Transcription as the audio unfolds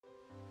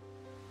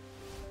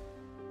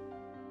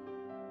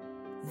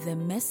The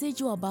message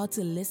you're about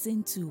to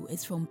listen to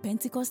is from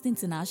Pentecost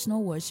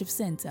International Worship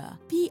Center.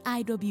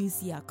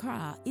 PIWC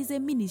Accra is a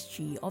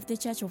ministry of the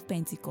Church of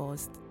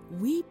Pentecost.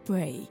 We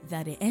pray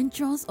that the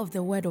entrance of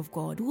the Word of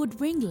God would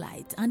bring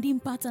light and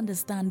impart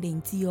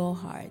understanding to your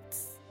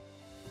hearts.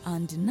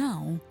 And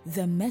now,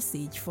 the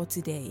message for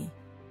today.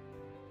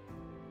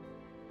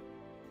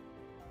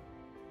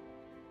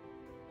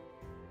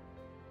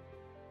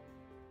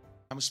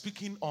 I'm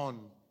speaking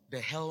on the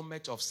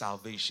helmet of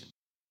salvation.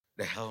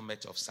 The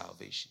helmet of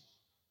salvation.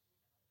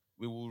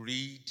 We will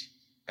read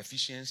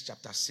Ephesians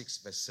chapter 6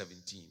 verse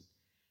 17.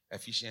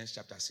 Ephesians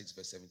chapter 6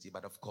 verse 17.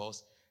 But of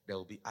course, there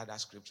will be other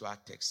scriptural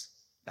texts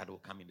that will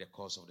come in the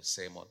course of the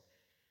sermon.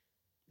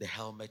 The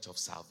helmet of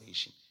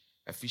salvation.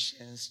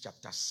 Ephesians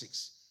chapter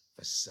 6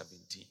 verse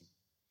 17.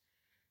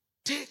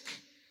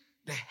 Take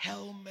the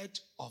helmet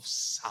of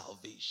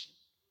salvation.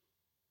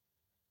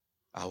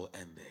 I will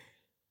end there.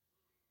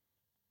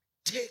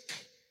 Take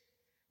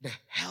the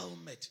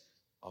helmet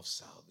of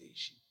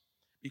salvation.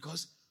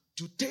 Because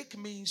to take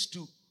means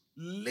to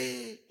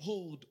lay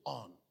hold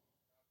on.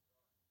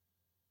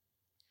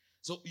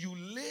 So you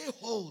lay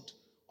hold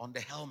on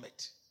the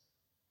helmet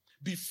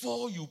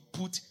before you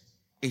put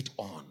it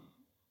on.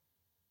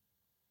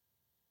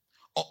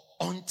 Or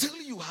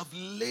until you have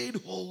laid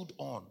hold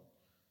on,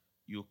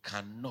 you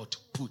cannot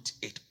put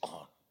it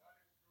on.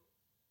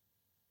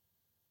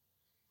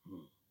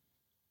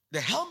 The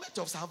helmet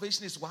of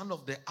salvation is one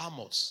of the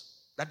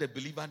armors that the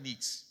believer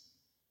needs.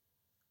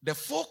 The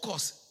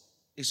focus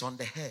is on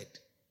the head.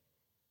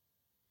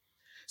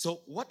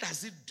 So what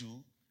does it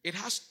do? It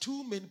has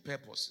two main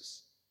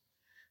purposes.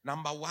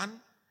 Number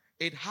one,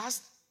 it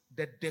has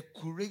the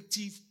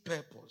decorative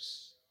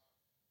purpose.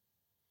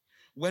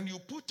 When you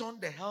put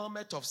on the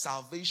helmet of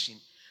salvation,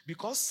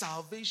 because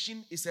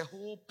salvation is a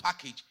whole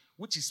package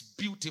which is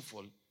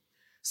beautiful,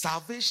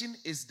 salvation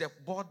is the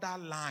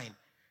borderline.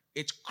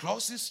 It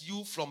crosses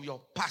you from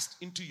your past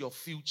into your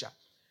future.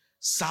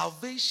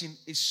 Salvation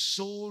is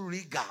so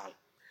regal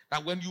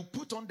that when you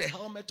put on the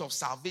helmet of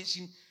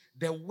salvation,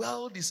 the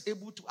world is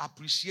able to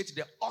appreciate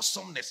the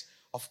awesomeness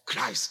of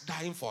Christ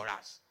dying for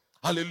us.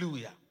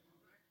 Hallelujah.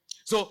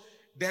 So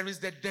there is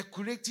the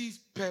decorative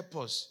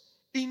purpose.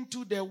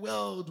 Into the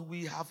world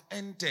we have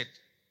entered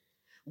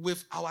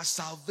with our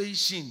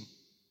salvation.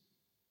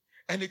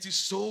 And it is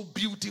so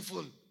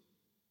beautiful.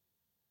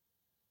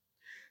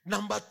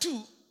 Number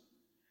two,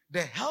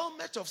 the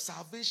helmet of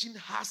salvation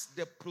has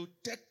the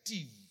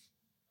protective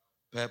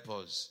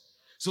purpose.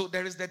 So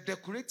there is the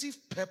decorative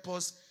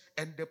purpose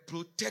and the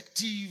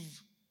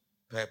protective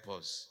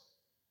purpose.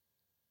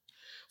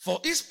 For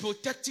its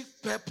protective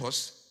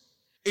purpose,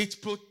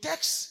 it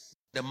protects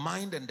the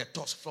mind and the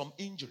thoughts from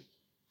injury.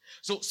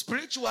 So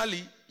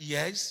spiritually,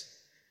 yes.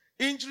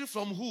 Injury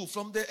from who?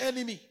 From the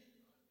enemy.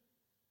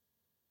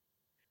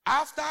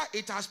 After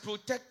it has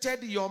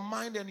protected your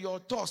mind and your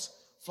thoughts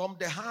from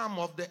the harm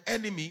of the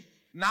enemy,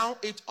 now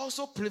it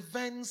also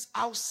prevents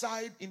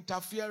outside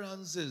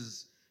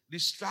interferences,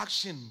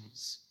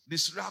 distractions,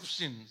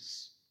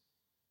 disruptions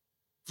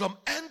from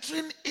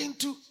entering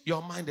into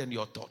your mind and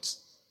your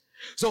thoughts.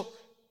 So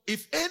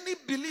if any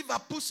believer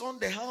puts on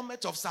the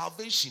helmet of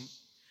salvation,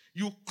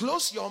 you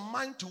close your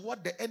mind to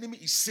what the enemy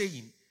is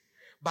saying,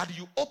 but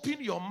you open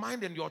your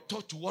mind and your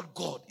thought to what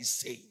God is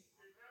saying.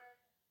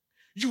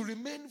 You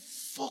remain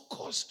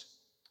focused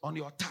on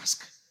your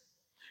task.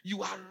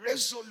 You are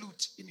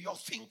resolute in your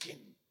thinking.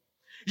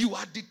 You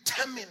are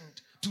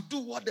determined to do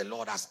what the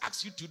Lord has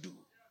asked you to do.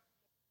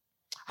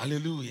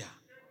 Hallelujah.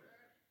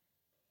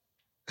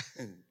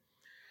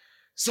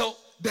 So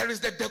there is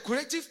the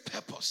decorative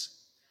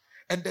purpose,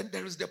 and then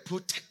there is the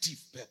protective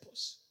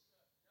purpose.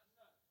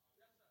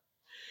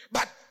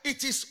 But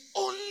it is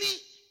only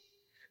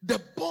the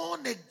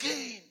born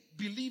again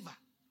believer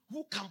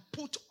who can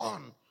put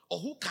on or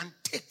who can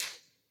take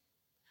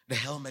the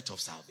helmet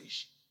of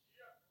salvation.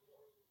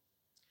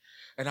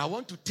 And I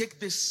want to take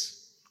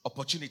this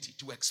opportunity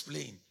to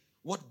explain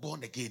what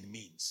born again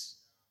means.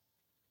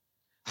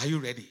 Are you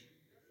ready?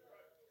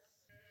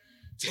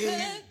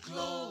 Take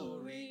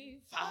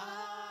glory,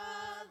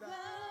 Father.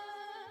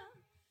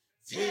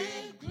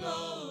 Take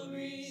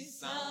glory,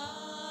 Son.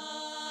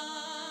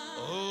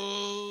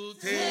 Oh,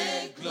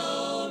 take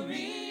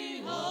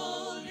glory,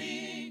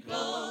 Holy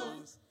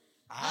Ghost.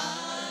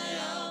 I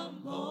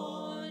am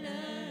born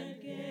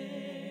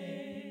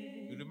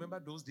again. You remember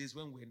those days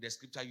when we were in the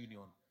scripture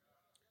union?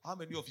 How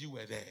many of you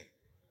were there?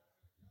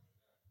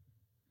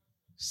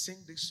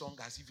 Sing this song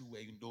as if you were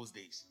in those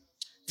days.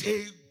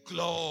 Take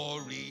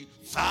glory,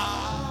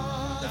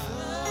 Father.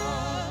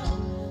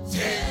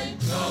 Take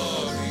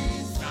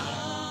glory, Son.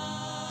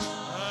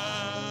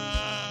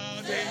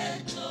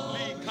 Take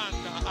glory,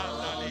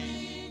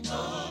 Holy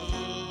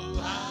Ghost.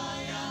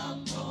 I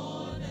am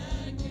born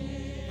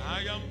again.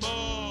 I am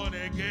born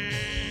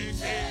again.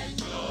 Take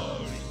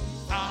glory,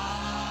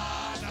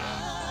 Father.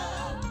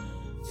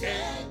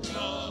 Take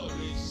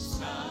glory,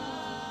 Son.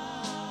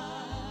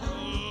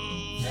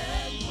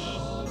 Take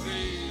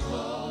glory,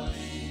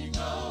 Holy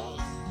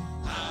Ghost.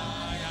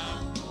 I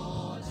am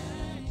born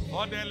again.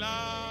 For the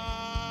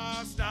Lamb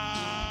has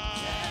died.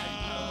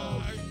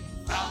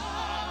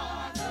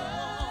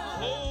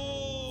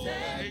 Oh,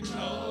 the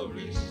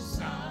glory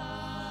Son.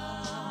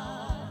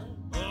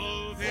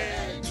 Oh,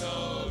 the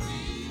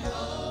glory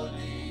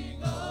Holy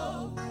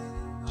Ghost.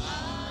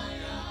 I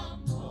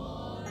am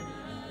born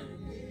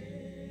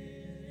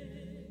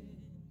again.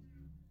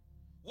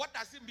 What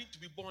does it mean to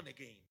be born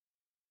again?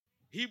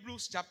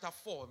 Hebrews chapter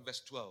 4 and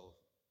verse 12.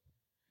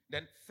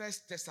 Then 1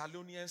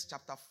 Thessalonians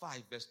chapter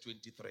 5 verse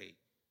 23.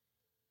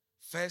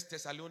 1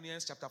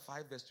 Thessalonians chapter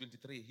 5 verse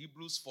 23.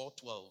 Hebrews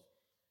 4:12.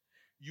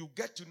 You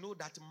get to know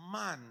that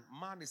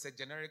man is a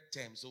generic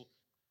term. So,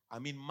 I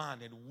mean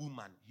man and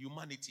woman,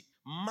 humanity.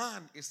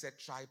 Man is a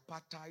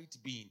tripartite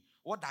being.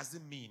 What does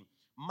it mean?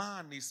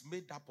 Man is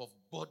made up of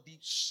body,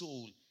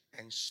 soul,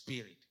 and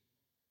spirit.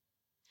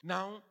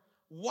 Now,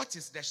 what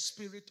is the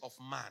spirit of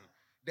man?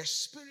 The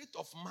spirit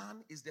of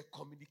man is the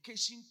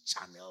communication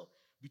channel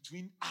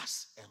between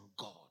us and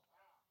God.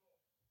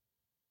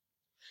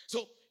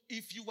 So,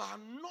 if you are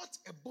not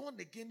a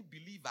born-again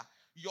believer,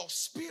 your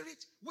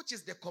spirit, which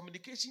is the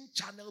communication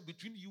channel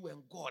between you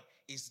and God,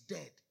 is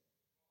dead.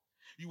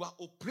 You are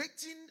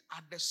operating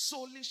at the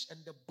soulish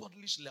and the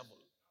bodilish level.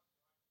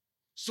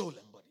 Soul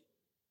and body.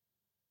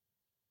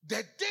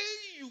 The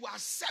day you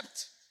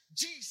accept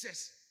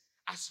Jesus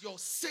as your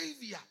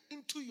Savior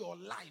into your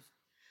life,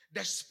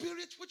 the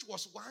spirit which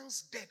was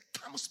once dead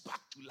comes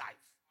back to life.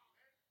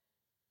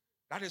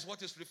 That is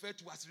what is referred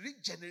to as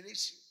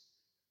regeneration.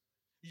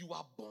 You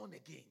are born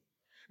again.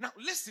 Now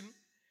listen,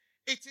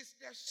 it is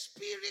the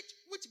spirit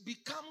which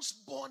becomes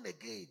born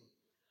again,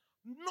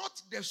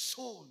 not the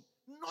soul,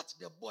 not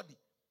the body.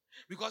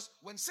 Because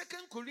when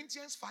 2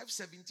 Corinthians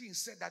 5:17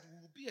 said that we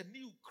will be a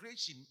new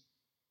creation,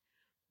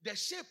 the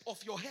shape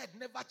of your head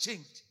never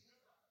changed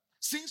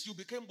since you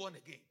became born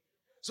again.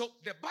 So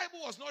the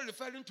Bible was not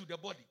referring to the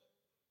body.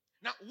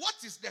 Now,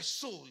 what is the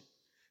soul?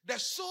 The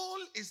soul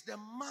is the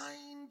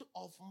mind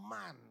of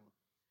man,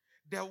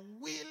 the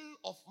will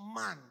of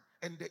man,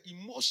 and the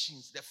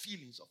emotions, the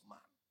feelings of man.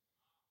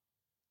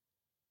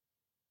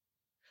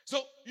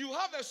 So you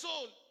have a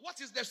soul. What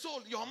is the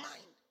soul? Your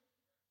mind.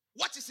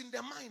 What is in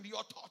the mind?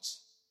 Your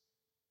thoughts.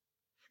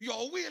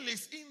 Your will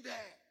is in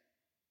there.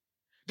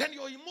 Then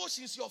your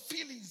emotions, your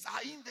feelings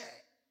are in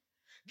there.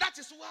 That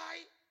is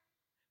why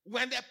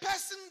when a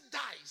person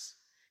dies,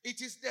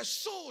 it is the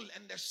soul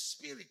and the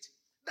spirit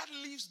that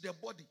leaves the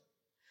body.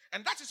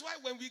 And that is why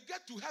when we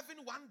get to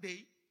heaven one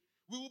day,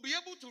 we will be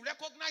able to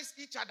recognize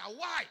each other.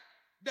 Why?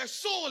 The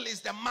soul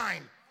is the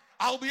mind.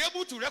 I'll be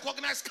able to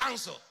recognize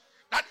counsel.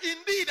 That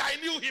indeed I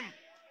knew him.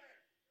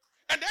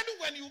 And then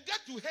when you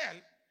get to hell,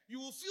 you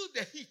will feel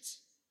the heat.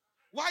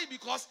 Why?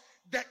 Because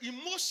the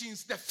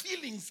emotions, the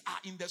feelings are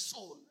in the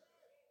soul.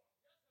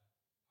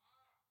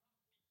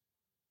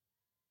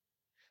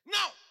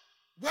 Now,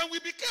 when we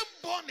became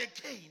born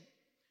again,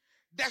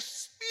 the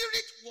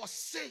spirit was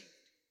saved.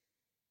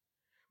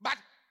 But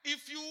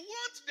if you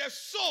want the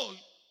soul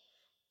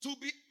to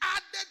be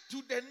added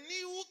to the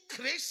new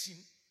creation,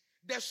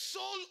 the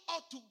soul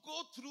ought to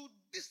go through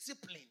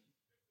discipline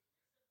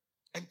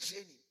and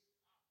training.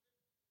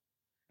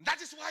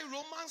 That is why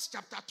Romans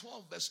chapter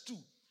 12 verse 2,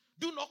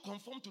 do not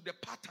conform to the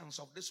patterns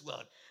of this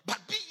world, but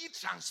be ye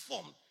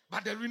transformed by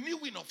the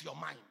renewing of your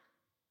mind.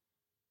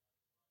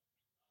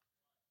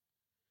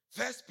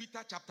 1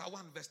 Peter chapter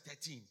 1 verse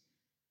 13.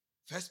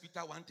 1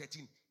 Peter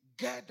 1:13.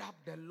 Gird up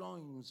the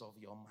loins of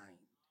your mind.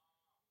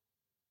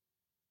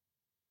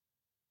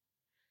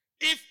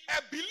 If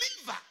a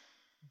believer,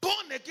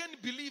 born again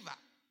believer,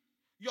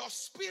 your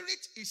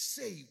spirit is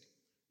saved.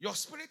 Your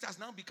spirit has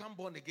now become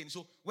born again.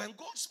 So when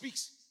God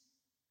speaks,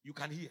 you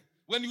can hear.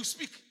 When you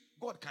speak,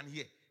 God can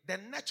hear. The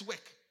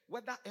network,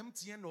 whether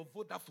MTN or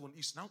Vodafone,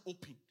 is now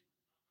opened.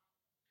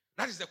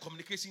 That is the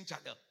communication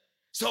channel.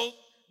 So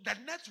the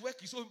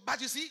network is open.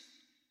 But you see,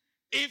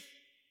 if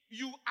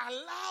you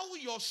allow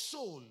your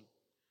soul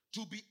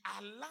to be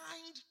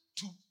aligned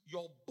to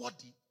your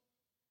body,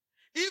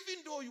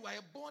 even though you are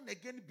a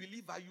born-again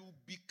believer, you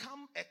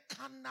become a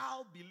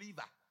carnal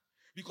believer.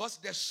 Because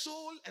the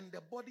soul and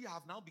the body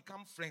have now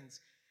become friends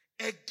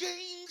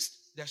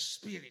against the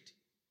spirit.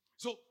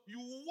 So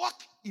you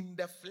walk in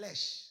the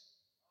flesh.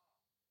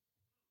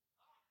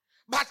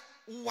 But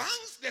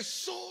once the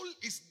soul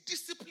is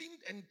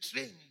disciplined and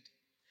trained,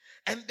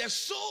 and the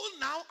soul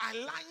now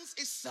aligns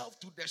itself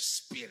to the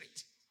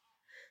spirit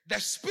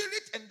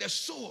and the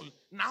soul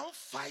now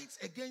fights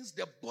against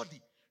the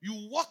body.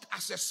 You walk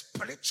as a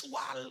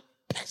spiritual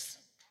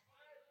person.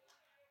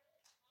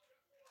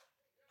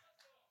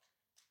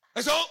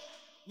 And so,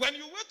 when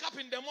you wake up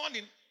in the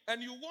morning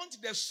and you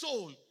want the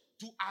soul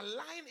to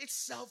align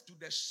itself to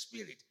the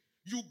spirit,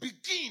 you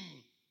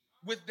begin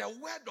with the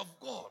word of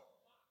God,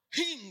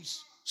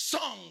 hymns,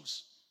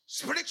 songs,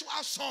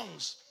 spiritual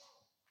songs.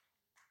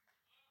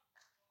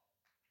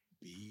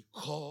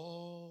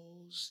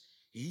 Because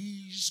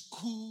he's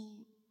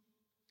good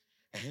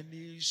and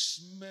his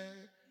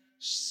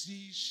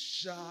mercy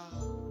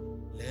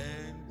shall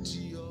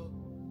endure.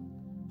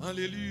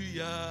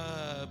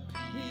 Hallelujah.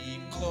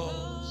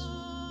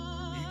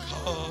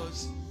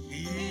 Because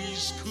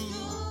he's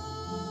good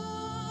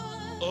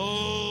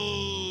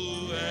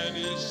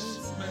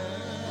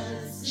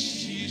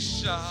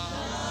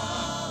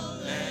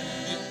shall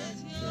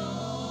endure.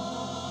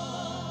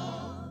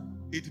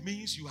 It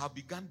means you have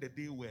begun the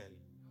day well.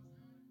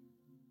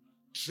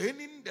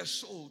 Training the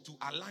soul to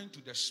align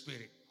to the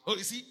spirit. Oh,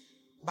 you see,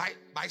 by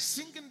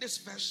singing this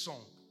first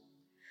song,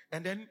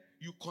 and then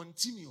you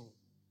continue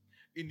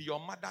in your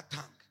mother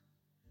tongue.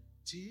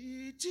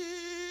 Titi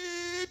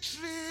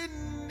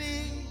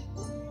trini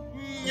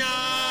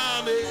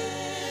nyame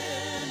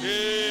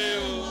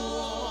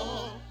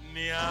eo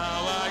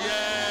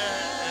niawaye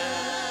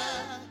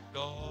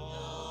dos.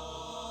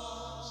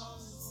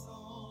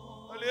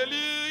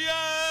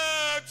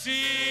 Hallelujah.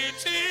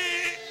 Titi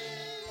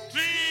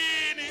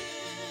trini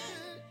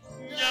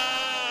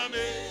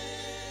nyame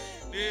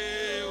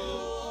eo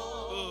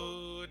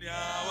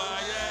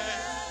niawaye.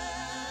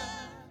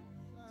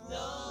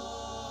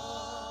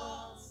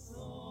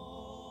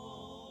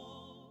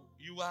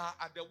 You are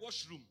at the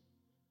washroom.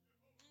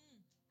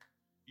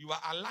 You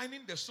are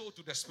aligning the soul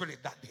to the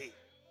spirit that day.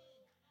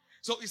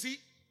 So you see,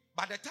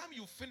 by the time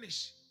you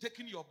finish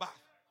taking your bath,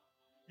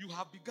 you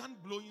have begun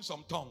blowing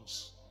some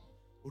tongues.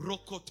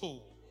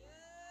 Rokoto,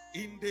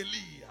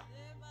 Indelia,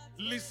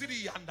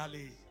 Lisiri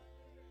Yandale,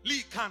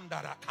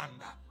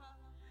 Likandarakanda.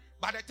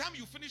 By the time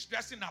you finish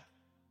dressing up,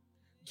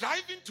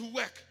 driving to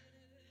work,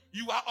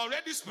 you are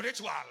already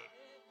spiritual.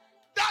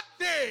 That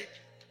day,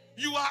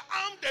 you are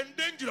armed and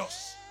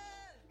dangerous.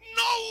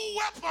 No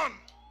weapon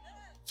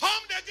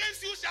formed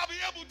against you shall be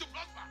able to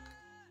prosper.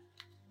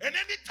 And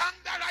any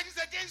tongue that rises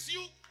against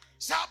you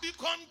shall be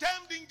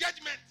condemned in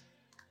judgment.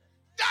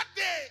 That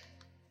day,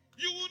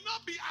 you will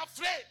not be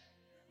afraid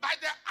by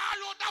the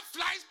arrow that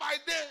flies by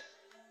day,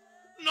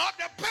 nor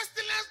the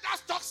pestilence that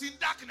stalks in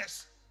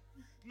darkness,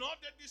 nor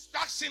the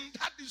destruction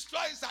that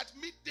destroys at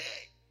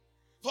midday.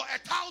 For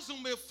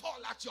 1,000 may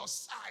fall at your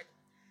side,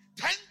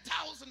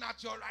 10,000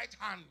 at your right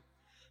hand.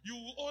 You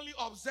will only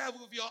observe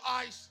with your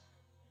eyes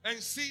and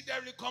see the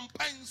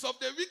recompense of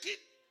the wicked.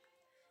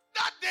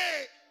 That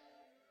day,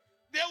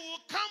 they will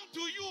come to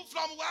you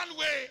from one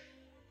way,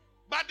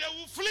 but they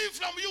will flee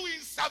from you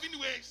in 7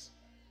 ways.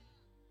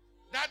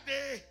 That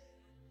day,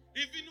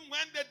 even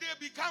when the day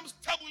becomes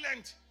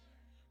turbulent,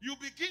 you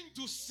begin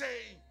to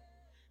say,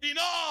 in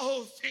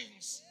all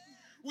things,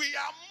 we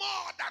are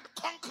more than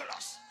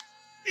conquerors.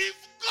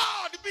 If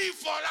God be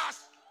for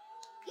us,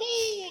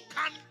 who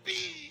can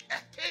be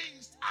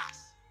against us?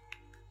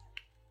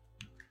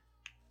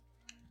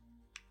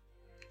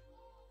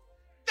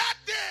 That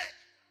day,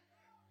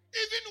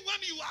 even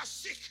when you are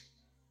sick,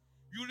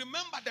 you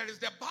remember there is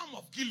the balm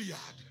of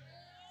Gilead.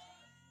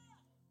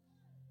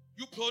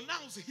 You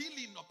pronounce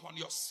healing upon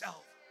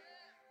yourself.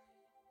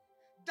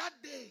 That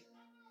day,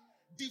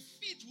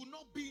 defeat will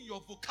not be in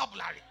your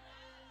vocabulary,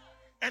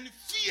 and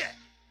fear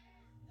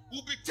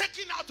will be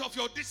taken out of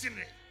your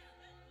dictionary.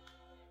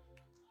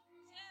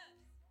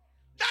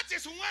 That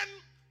is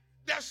when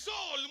the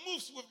soul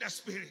moves with the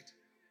spirit.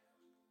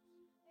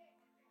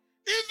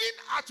 Even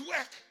at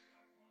work,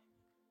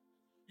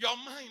 your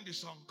mind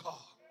is on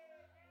God.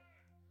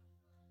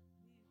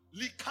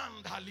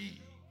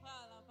 Likandali.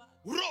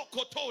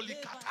 Rokoto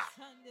likata.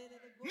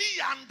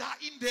 Niyanda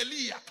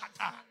indelia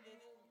kata.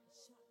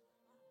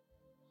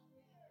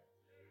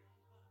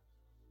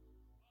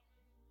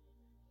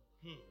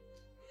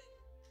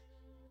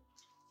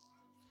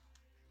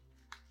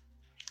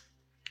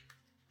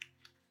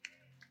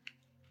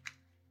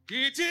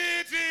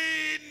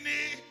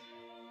 Kititini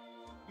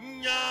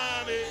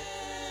nyame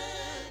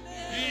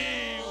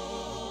iwo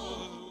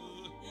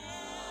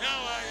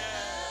nawaye.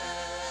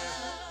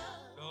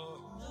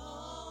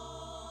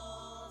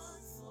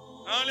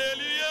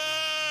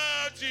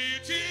 Hallelujah.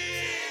 Kititini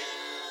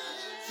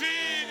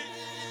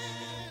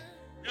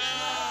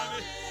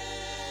nyame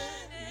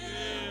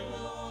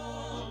iwo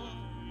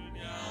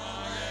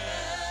nawaye.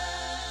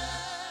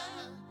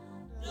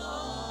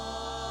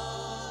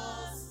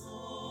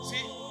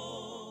 See,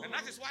 and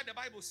that is why the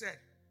Bible said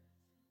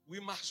we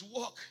must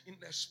walk in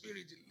the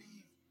spirit to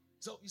live.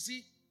 So you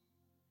see,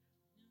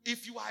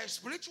 if you are a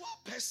spiritual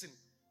person,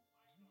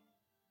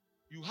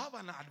 you have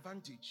an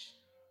advantage.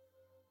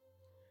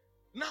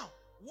 Now,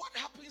 what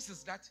happens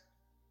is that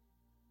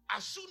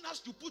as soon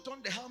as you put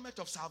on the helmet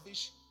of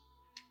salvation,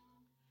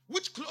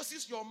 which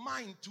closes your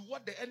mind to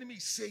what the enemy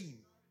is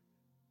saying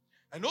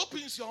and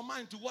opens your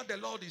mind to what the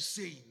Lord is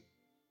saying,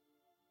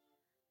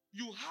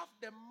 you have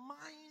the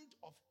mind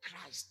of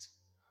Christ.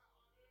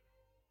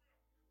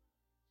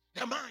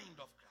 The mind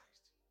of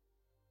Christ.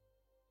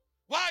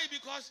 Why?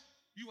 Because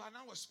you are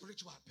now a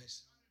spiritual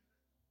person.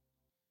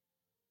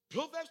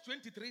 Proverbs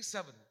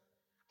 23:7.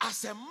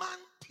 As a man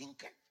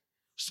thinketh,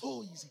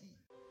 so is he.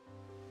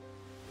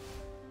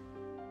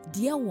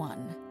 Dear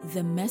one,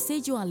 the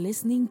message you are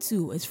listening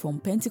to is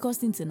from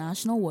Pentecost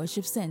International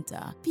Worship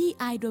Center.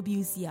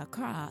 PIWC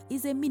Accra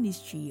is a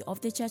ministry of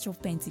the Church of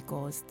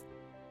Pentecost.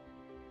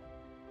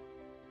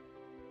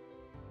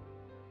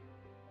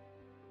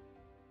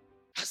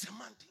 As a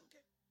man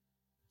thinketh.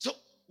 So,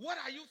 what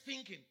are you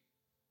thinking?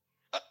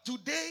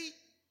 Today,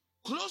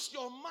 close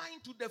your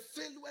mind to the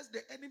failures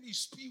the enemy is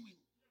spewing.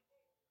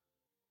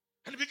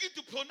 And begin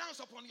to pronounce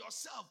upon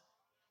yourself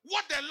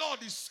what the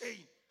Lord is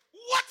saying.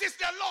 What is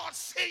the Lord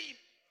saying?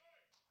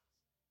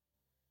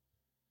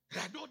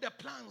 I know the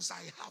plans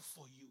I have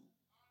for you.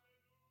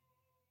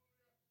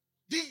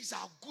 These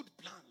are good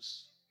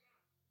plans,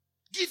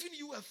 giving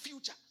you a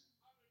future.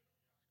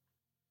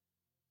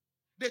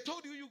 They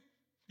told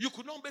you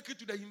could not make it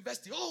to the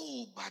university.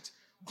 Oh, but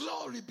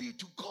glory be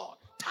to God.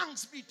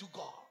 Thanks be to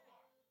God.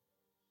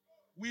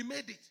 We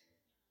made it.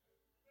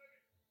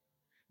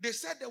 They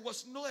said there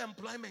was no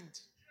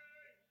employment.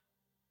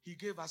 He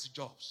gave us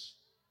jobs.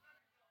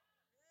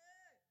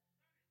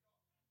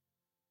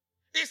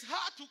 It's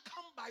hard to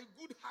come by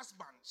good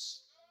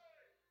husbands.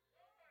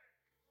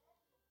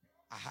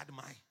 I had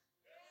mine.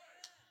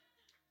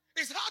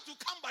 It's hard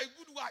to come by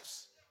good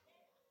wives.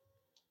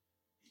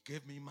 He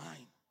gave me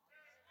mine.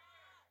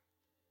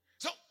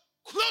 So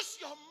close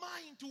your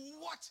mind to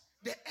what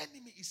the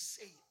enemy is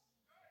saying.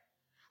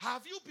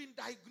 Have you been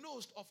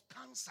diagnosed of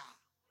cancer?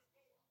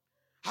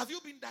 Have you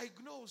been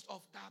diagnosed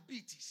of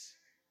diabetes?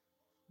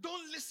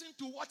 Don't listen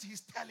to what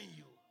he's telling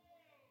you.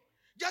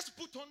 Just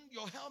put on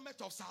your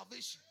helmet of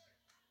salvation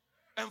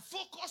and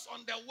focus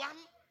on the one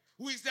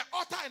who is the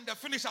author and the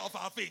finisher of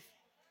our faith.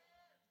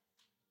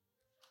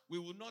 We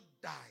will not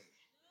die,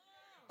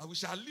 but we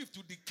shall live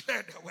to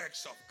declare the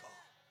works of God.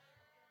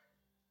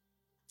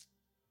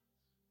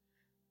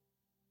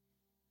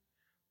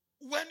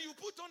 When you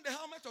put on the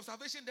helmet of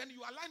salvation, then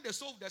you align the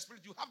soul with the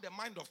spirit. You have the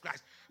mind of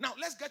Christ. Now,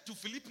 let's get to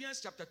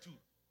Philippians chapter 2.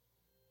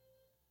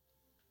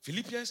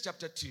 Philippians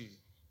chapter 2,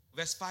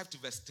 verse 5 to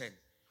verse 10.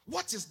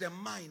 What is the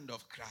mind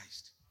of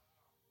Christ?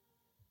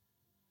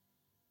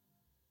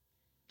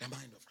 The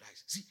mind of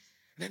Christ. See,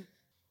 then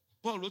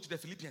Paul wrote to the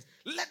Philippians,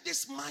 let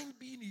this mind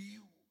be in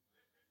you,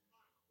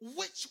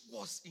 which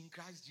was in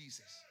Christ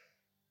Jesus.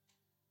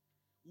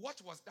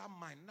 What was that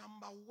mind?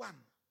 Number one,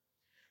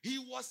 he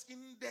was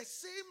in the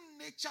same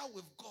nature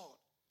with God,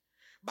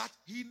 but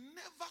he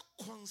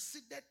never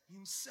considered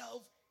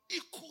himself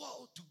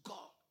equal to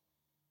God.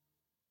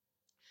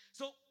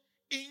 So,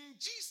 in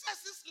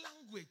Jesus'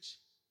 language,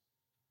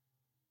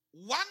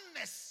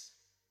 oneness,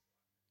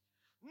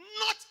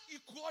 not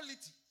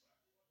equality.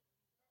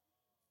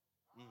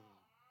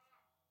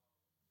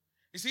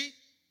 You see,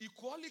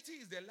 equality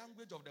is the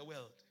language of the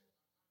world.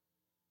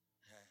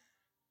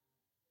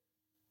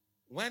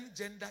 When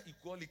gender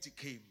equality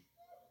came,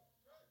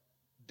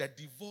 the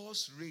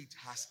divorce rate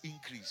has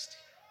increased.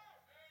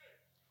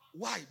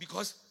 Why?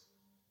 Because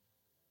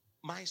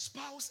my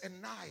spouse and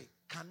I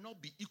cannot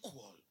be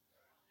equal,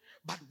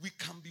 but we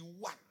can be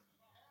one.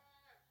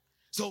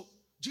 So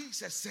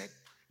Jesus said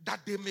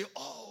that they may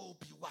all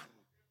be one.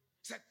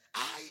 He said,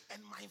 I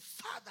and my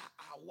Father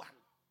are one.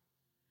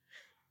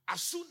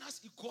 As soon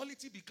as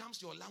equality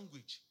becomes your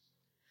language,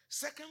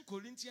 2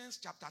 Corinthians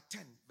chapter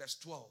 10, verse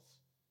 12.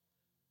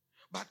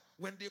 But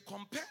when they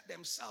compare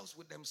themselves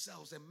with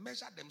themselves and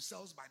measure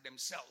themselves by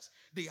themselves,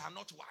 they are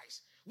not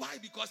wise. Why?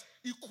 Because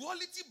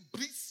equality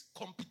breeds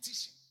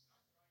competition.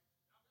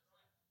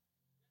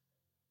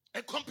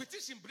 And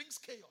competition brings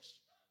chaos.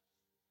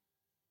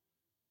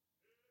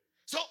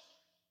 So,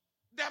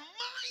 the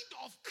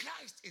mind of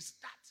Christ is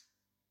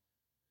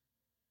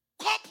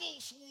that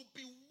couples will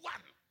be one.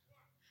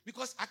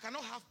 Because I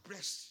cannot have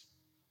breasts.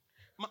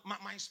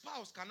 My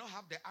spouse cannot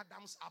have the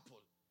Adam's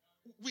apple.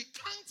 We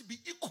can't be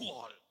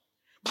equal,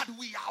 but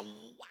we are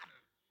one.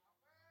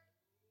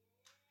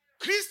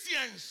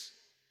 Christians,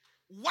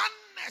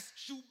 oneness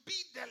should be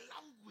the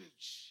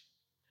language,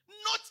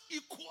 not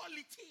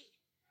equality.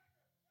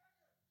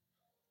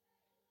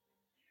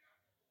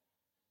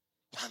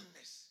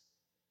 Oneness.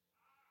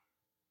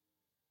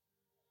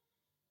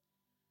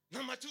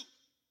 Number two,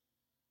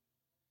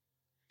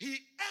 he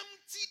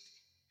emptied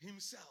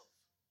himself.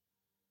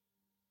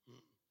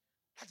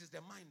 That is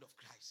the mind of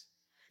Christ.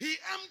 He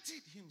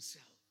emptied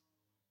himself.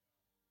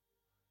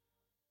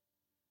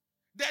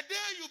 The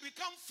day you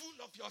become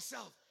full of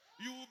yourself,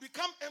 you will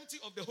become empty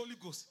of the Holy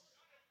Ghost.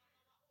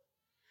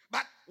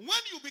 But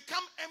when you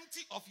become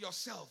empty of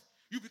yourself,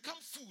 you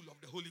become full of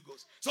the Holy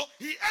Ghost. So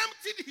he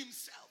emptied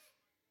himself.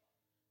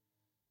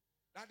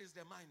 That is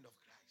the mind of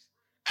Christ.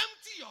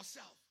 Empty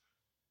yourself.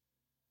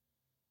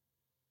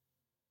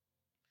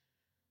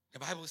 The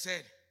Bible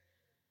said,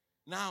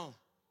 now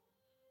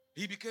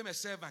he became a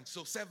servant.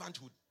 So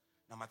servanthood.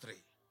 Number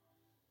 3.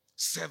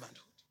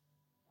 Servanthood.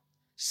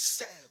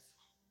 Serve.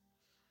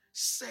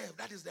 Serve.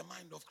 That is the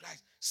mind of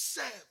Christ.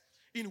 Serve.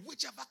 In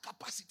whichever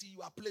capacity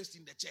you are placed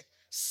in the church.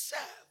 Serve.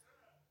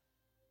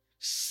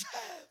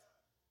 Serve.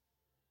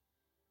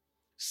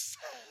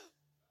 Serve.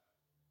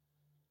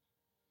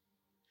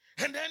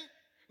 And then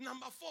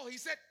number 4, he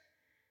said,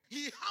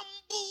 he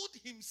humbled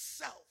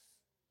himself.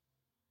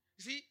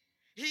 You see,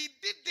 he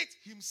did it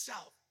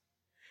himself.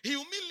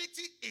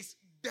 Humility is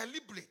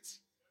deliberate.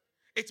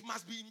 It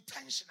must be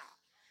intentional.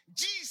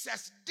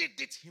 Jesus did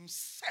it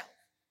himself.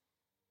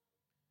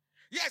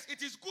 Yes,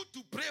 it is good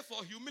to pray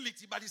for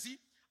humility, but you see,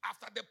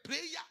 after the prayer,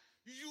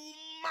 you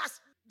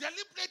must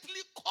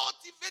deliberately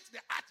cultivate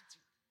the attitude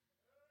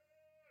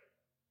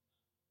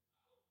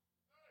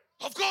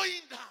of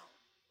going down.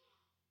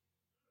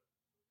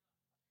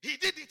 He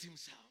did it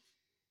himself.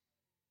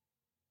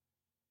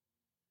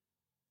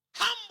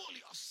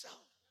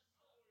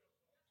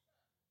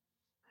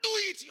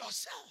 it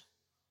yourself.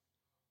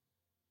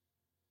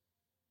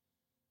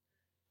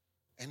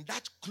 And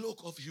that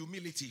cloak of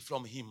humility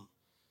from him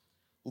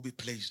will be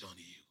placed on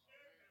you.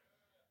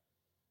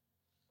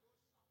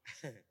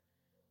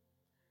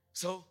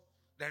 So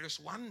there is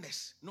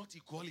oneness, not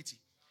equality.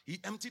 He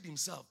emptied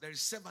himself. There is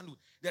servanthood.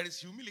 There is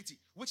humility,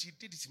 which he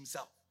did it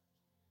himself.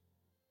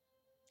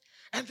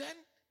 And then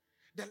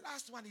the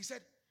last one, he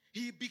said,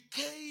 he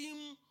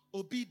became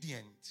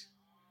obedient.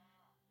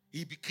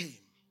 He became.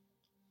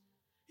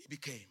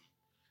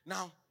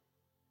 Now,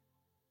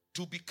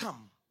 to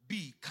become,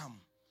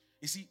 become.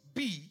 You see,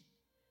 be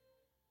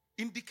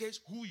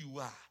indicates who you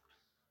are.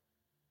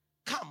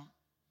 Come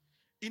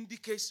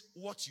indicates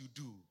what you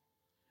do.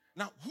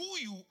 Now, who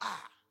you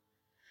are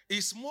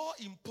is more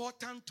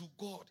important to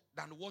God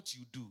than what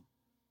you do.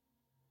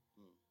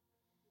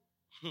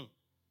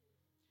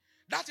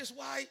 That is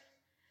why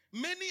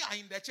many are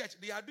in the church.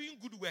 They are doing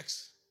good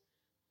works,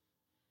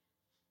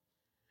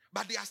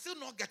 but they are still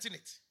not getting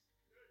it.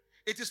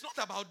 It is not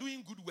about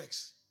doing good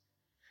works.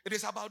 It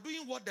is about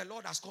doing what the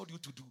Lord has called you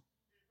to do.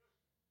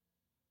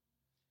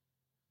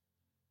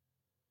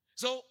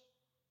 So,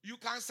 you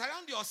can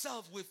surround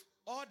yourself with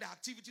all the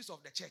activities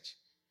of the church,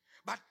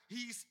 but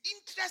he is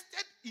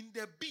interested in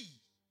the be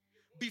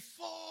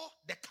before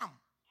the come.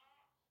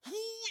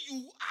 Who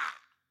you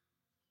are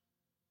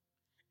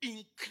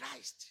in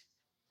Christ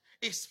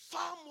is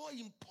far more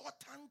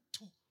important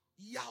to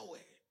Yahweh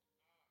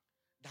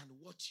than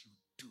what you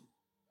do.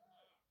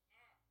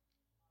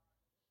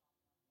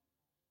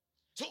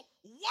 So,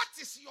 what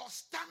is your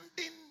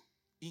standing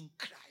in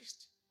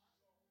Christ?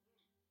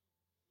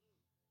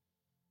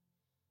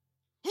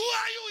 Who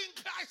are you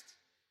in Christ?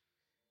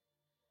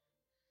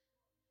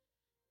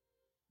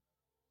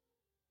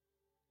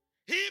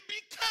 He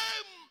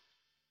became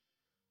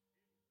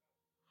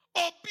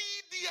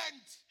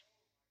obedient.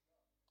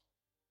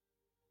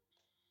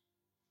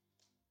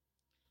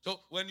 So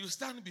when you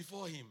stand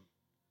before him,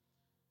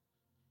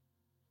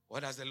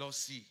 what does the Lord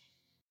see?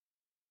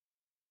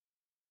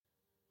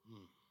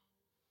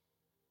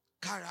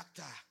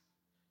 Character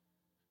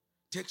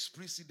takes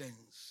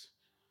precedence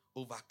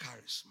over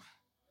charisma.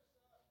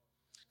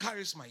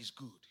 Charisma is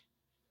good,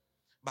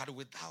 but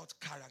without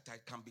character,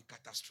 it can be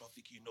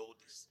catastrophic. You know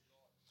this.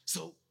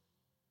 So,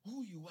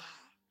 who you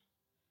are.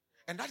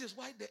 And that is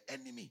why the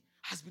enemy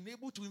has been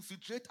able to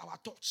infiltrate our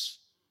thoughts.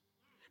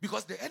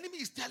 Because the enemy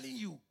is telling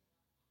you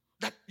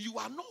that you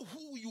are not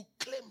who you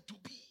claim to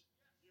be.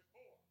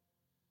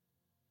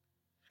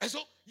 And so,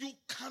 you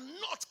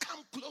cannot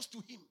come close to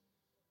him.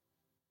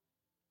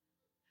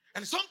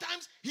 And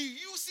sometimes he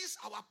uses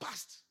our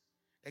past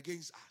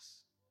against us.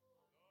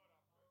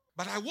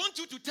 But I want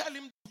you to tell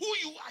him who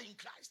you are in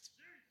Christ.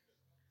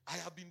 I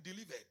have been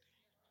delivered.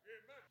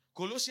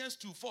 Colossians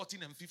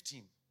 2:14 and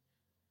 15.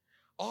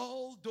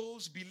 All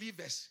those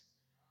believers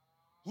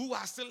who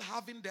are still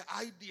having the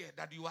idea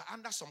that you are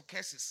under some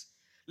curses,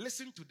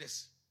 listen to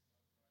this.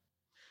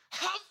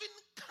 Having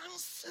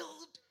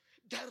cancelled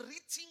the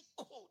written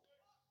code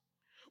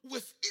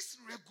with its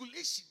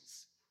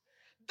regulations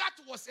that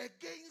was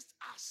against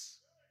us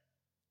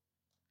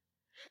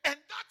and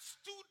that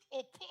stood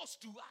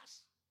opposed to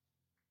us,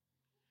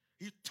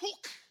 he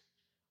took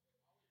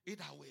it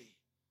away,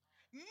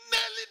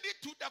 nailing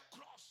it to the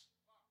cross.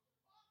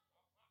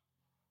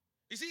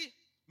 You see,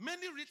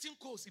 many written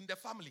codes in the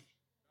family.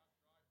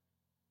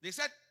 They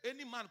said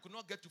any man could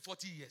not get to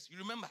 40 years. You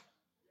remember?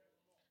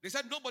 They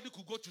said nobody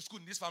could go to school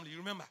in this family. You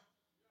remember?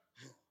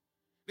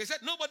 They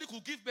said nobody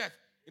could give birth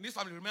in this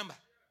family. Remember?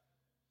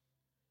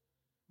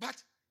 But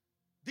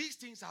these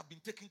things have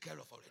been taken care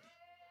of already.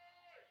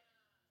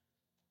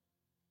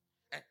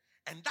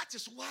 And that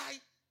is why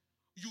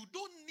you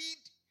don't need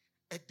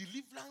a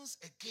deliverance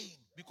again,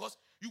 because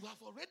you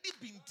have already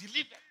been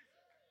delivered.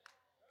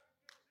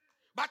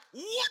 But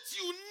what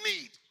you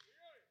need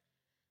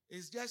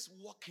is just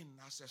walking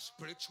as a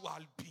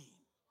spiritual being.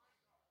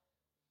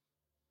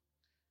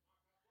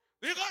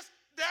 Because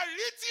the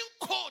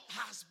written code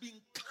has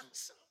been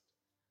cancelled.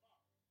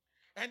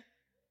 And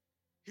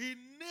he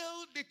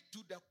nailed it to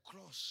the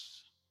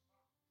cross.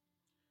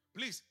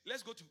 Please,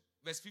 let's go to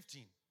verse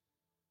 15.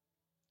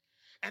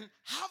 And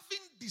having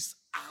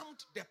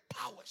disarmed the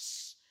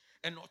powers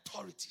and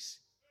authorities,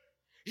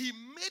 he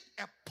made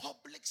a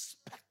public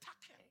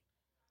spectacle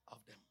of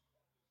them,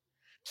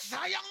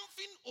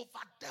 triumphing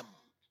over them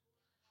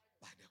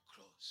by the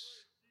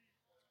cross.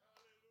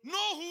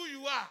 Know who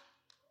you are.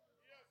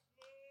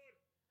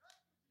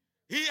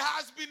 He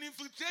has been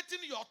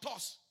infiltrating your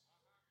thoughts,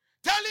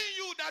 telling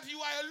you that you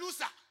are a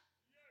loser.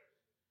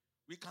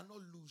 We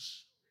cannot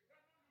lose.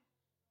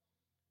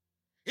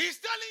 He's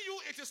telling you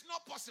it is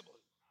not possible.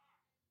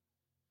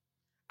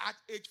 At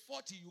age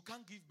 40, you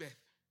can't give birth.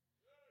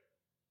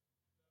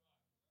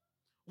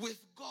 With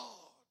God,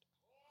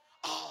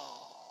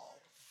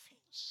 all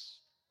things.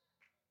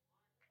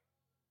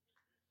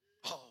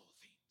 All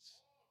things.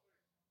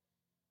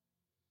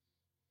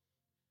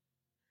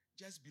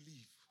 Just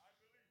believe.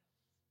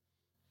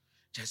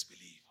 Just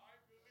believe.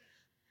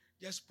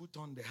 Just put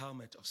on the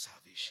helmet of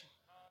salvation.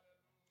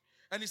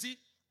 And you see,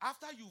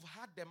 After you've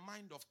had the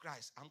mind of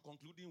Christ, I'm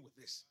concluding with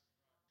this.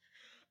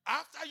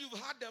 After you've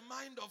had the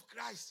mind of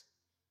Christ,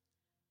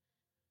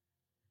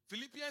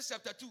 Philippians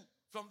chapter 2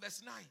 from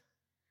verse 9.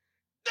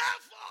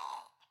 Therefore,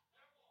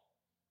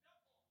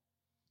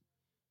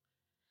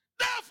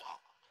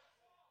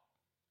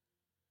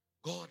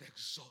 God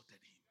exalted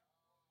him.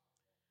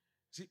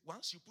 See,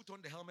 once you put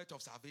on the helmet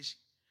of salvation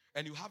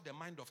and you have the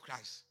mind of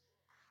Christ,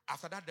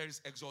 after that there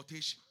is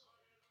exaltation.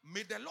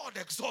 May the Lord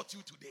exalt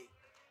you today.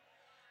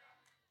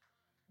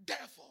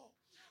 Therefore,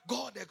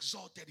 God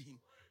exalted him.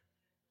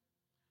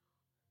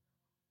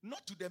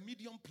 Not to the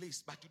medium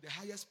place, but to the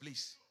highest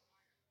place.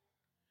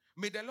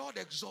 May the Lord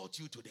exalt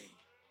you today.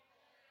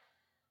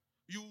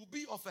 You will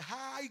be of a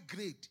high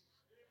grade,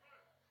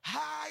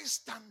 high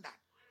standard.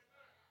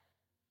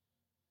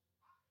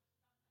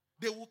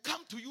 They will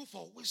come to you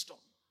for wisdom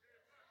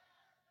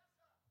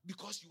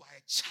because you are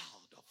a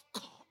child of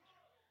God.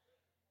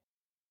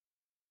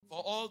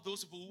 For all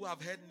those people who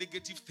have heard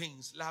negative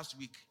things last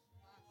week,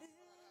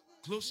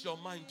 close your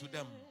mind to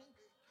them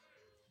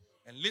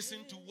and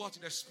listen to what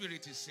the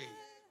Spirit is saying.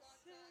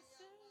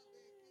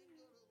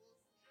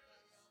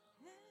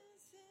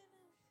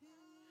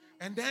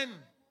 And then,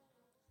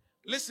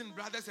 listen,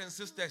 brothers and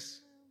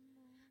sisters,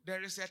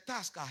 there is a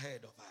task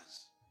ahead of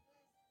us.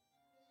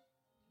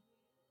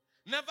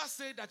 Never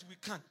say that we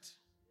can't.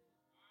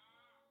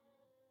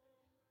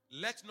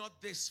 Let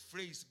not this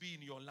phrase be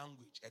in your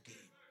language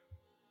again.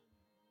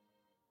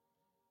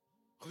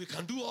 We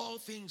can do all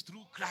things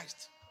through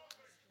Christ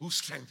who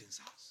strengthens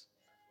us.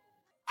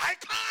 I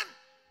can.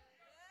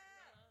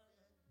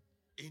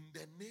 In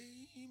the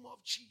name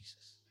of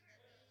Jesus.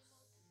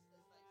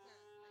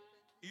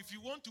 If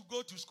you want to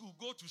go to school,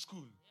 go to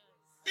school.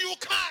 You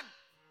can.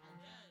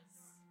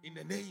 In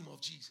the name of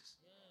Jesus.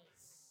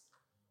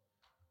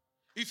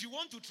 If you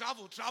want to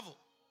travel, travel.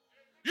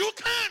 You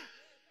can.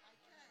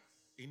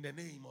 In the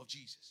name of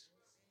Jesus.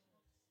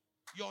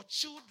 Your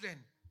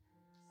children,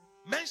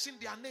 mention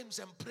their names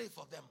and pray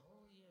for them.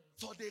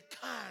 For they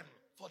can.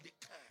 For they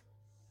can.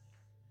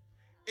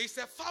 Is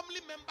a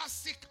family member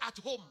sick at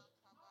home?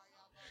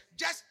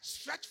 Just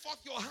stretch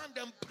forth your hand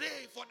and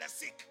pray for the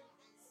sick.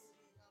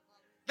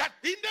 That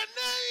in the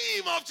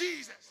name of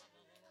Jesus,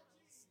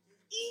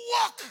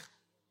 walk.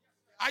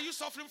 Are you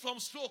suffering from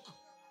stroke?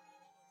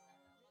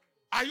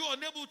 Are you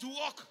unable to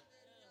walk?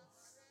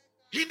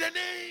 In the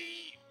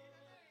name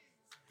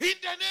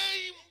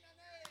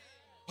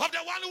of the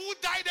one who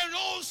died and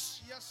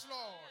rose. Yes,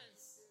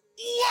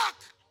 Lord.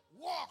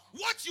 Walk.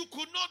 What you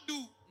could not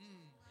do.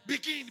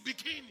 Begin.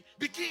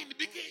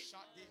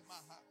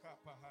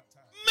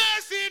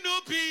 Mercy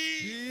no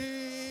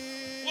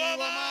peace.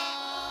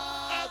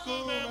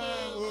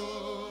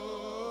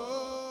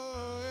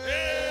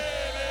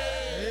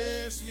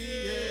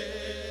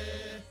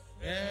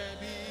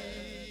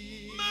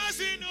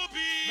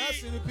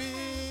 Mercy no peace.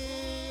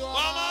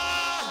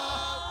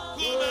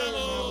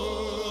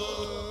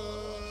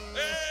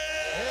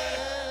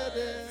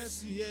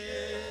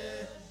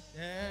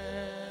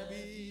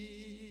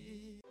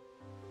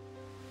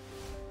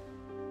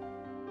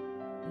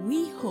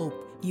 We hope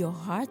your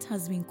heart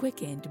has been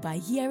quickened by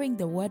hearing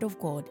the word of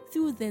God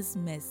through this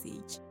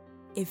message.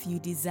 If you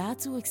desire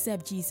to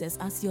accept Jesus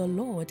as your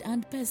Lord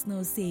and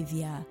personal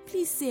Savior,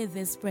 please say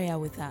this prayer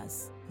with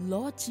us.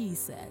 Lord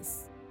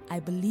Jesus, I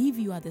believe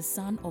you are the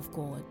Son of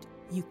God.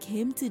 You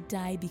came to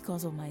die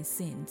because of my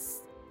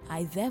sins.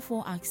 I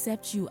therefore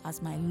accept you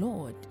as my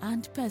Lord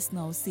and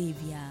personal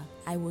Savior.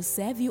 I will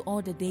serve you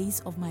all the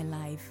days of my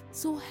life.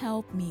 So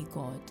help me,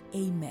 God.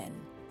 Amen.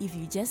 If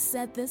you just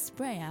said this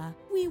prayer,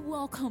 we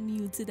welcome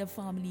you to the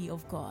family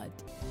of God.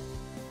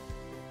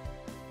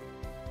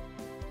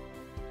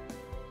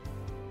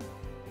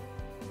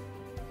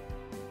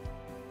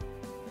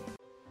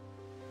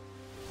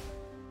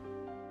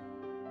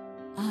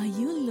 Are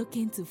you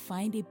looking to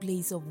find a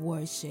place of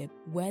worship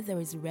where there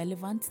is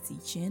relevant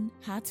teaching,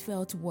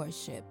 heartfelt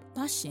worship,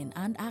 passion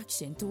and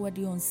action toward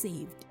the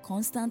unsaved,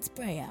 constant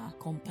prayer,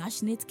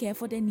 compassionate care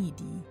for the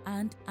needy,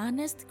 and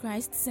honest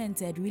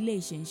Christ-centered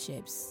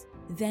relationships?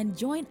 Then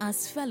join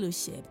us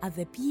fellowship at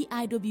the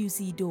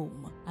PIWC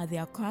Dome at the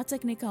Accra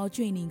Technical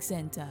Training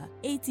Center,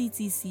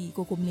 ATTC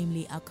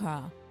Kokomlemle,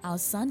 Accra. Our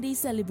Sunday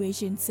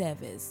celebration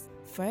service.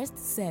 First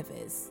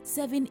service,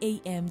 7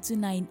 a.m. to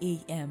 9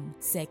 a.m.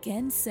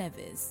 Second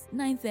service,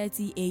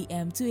 9:30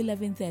 a.m. to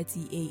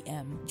 11:30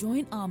 a.m.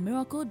 Join our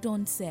Miracle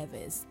Dawn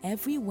service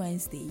every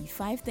Wednesday,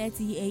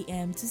 5:30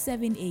 a.m. to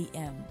 7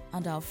 a.m.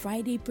 and our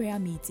Friday prayer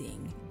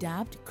meeting,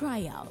 dubbed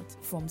Cry Out,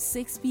 from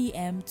 6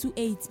 p.m. to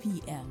 8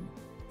 p.m.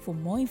 For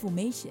more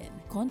information,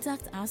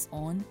 contact us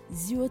on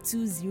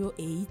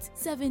 0208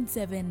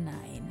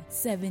 779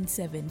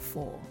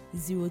 774,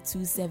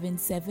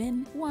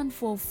 0277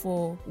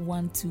 144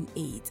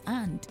 128,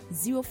 and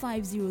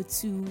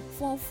 0502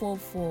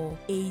 444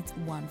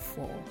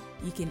 814.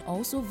 You can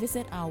also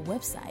visit our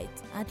website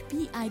at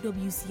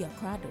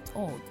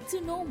piwcaccra.org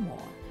to know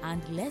more.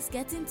 And let's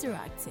get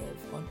interactive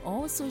on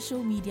all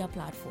social media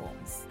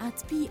platforms at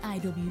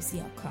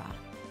PIWC Accra.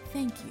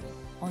 Thank you.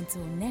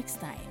 Until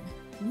next time,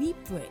 we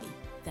pray.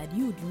 that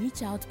you'd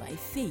reach out by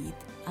faith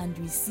and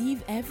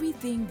receive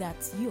everything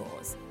that's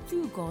yours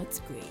through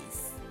God's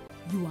grace.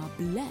 You are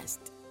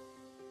blessed